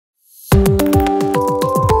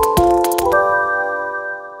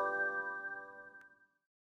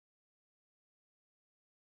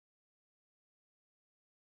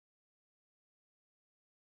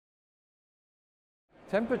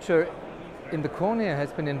Temperature in the cornea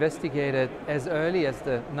has been investigated as early as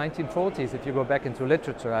the 1940s, if you go back into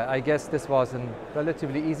literature. I guess this was a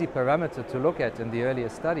relatively easy parameter to look at in the earlier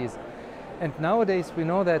studies. And nowadays we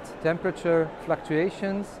know that temperature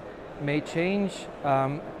fluctuations may change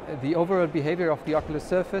the overall behavior of the ocular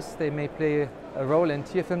surface. They may play a role in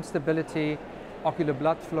tear film stability, ocular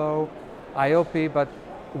blood flow, IOP, but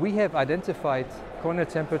we have identified corneal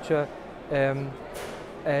temperature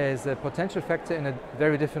as a potential factor in a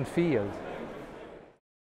very different field.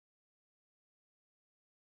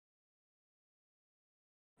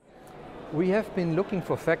 We have been looking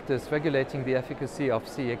for factors regulating the efficacy of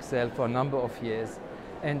CXL for a number of years,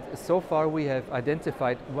 and so far we have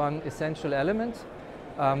identified one essential element.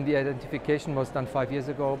 The identification was done 5 years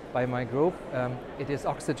ago by my group. It is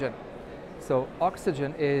oxygen. So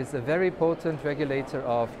oxygen is a very potent regulator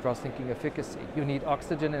of cross-linking efficacy. You need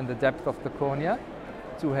oxygen in the depth of the cornea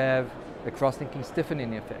to have the cross-linking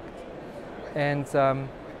stiffening effect. And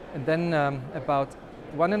then about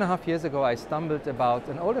 1.5 years ago I stumbled about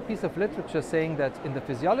an older piece of literature saying that in the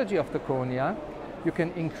physiology of the cornea you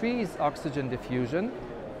can increase oxygen diffusion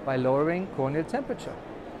by lowering corneal temperature,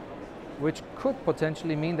 which could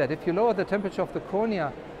potentially mean that if you lower the temperature of the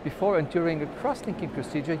cornea before and during a cross-linking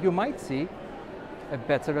procedure, you might see a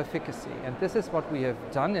better efficacy. And this is what we have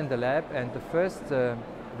done in the lab, and the first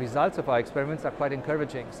results of our experiments are quite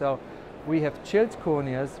encouraging. So we have chilled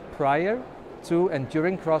corneas prior to and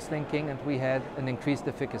during cross-linking, and we had an increased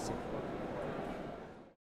efficacy.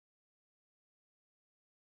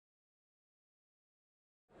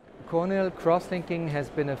 Corneal cross-linking has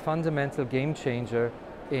been a fundamental game changer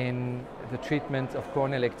in the treatment of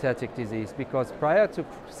corneal ectatic disease, because prior to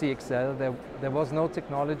CXL there was no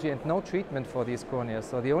technology and no treatment for these corneas.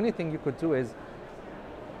 So the only thing you could do is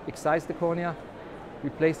excise the cornea,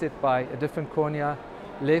 replace it by a different cornea,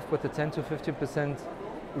 live with the 10 to 15%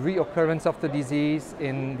 reoccurrence of the disease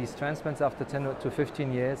in these transplants after 10 to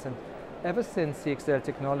 15 years. And ever since CXL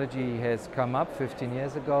technology has come up 15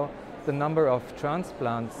 years ago, the number of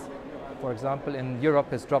transplants, for example, in Europe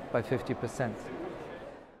has dropped by 50%.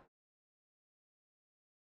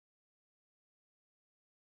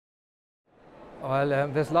 Well,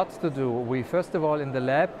 there's lots to do. We, first of all, in the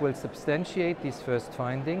lab will substantiate these first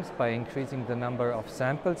findings by increasing the number of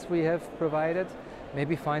samples we have provided,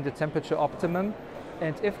 maybe find a temperature optimum.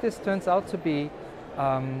 And if this turns out to be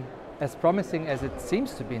as promising as it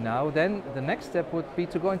seems to be now, then the next step would be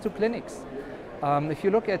to go into clinics. If you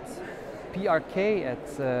look at PRK,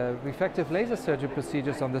 at refractive laser surgery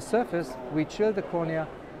procedures on the surface, we chill the cornea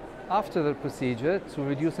after the procedure to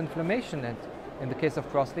reduce inflammation. And in the case of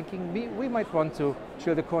cross-linking, we might want to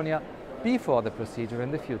chill the cornea before the procedure in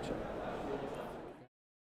the future.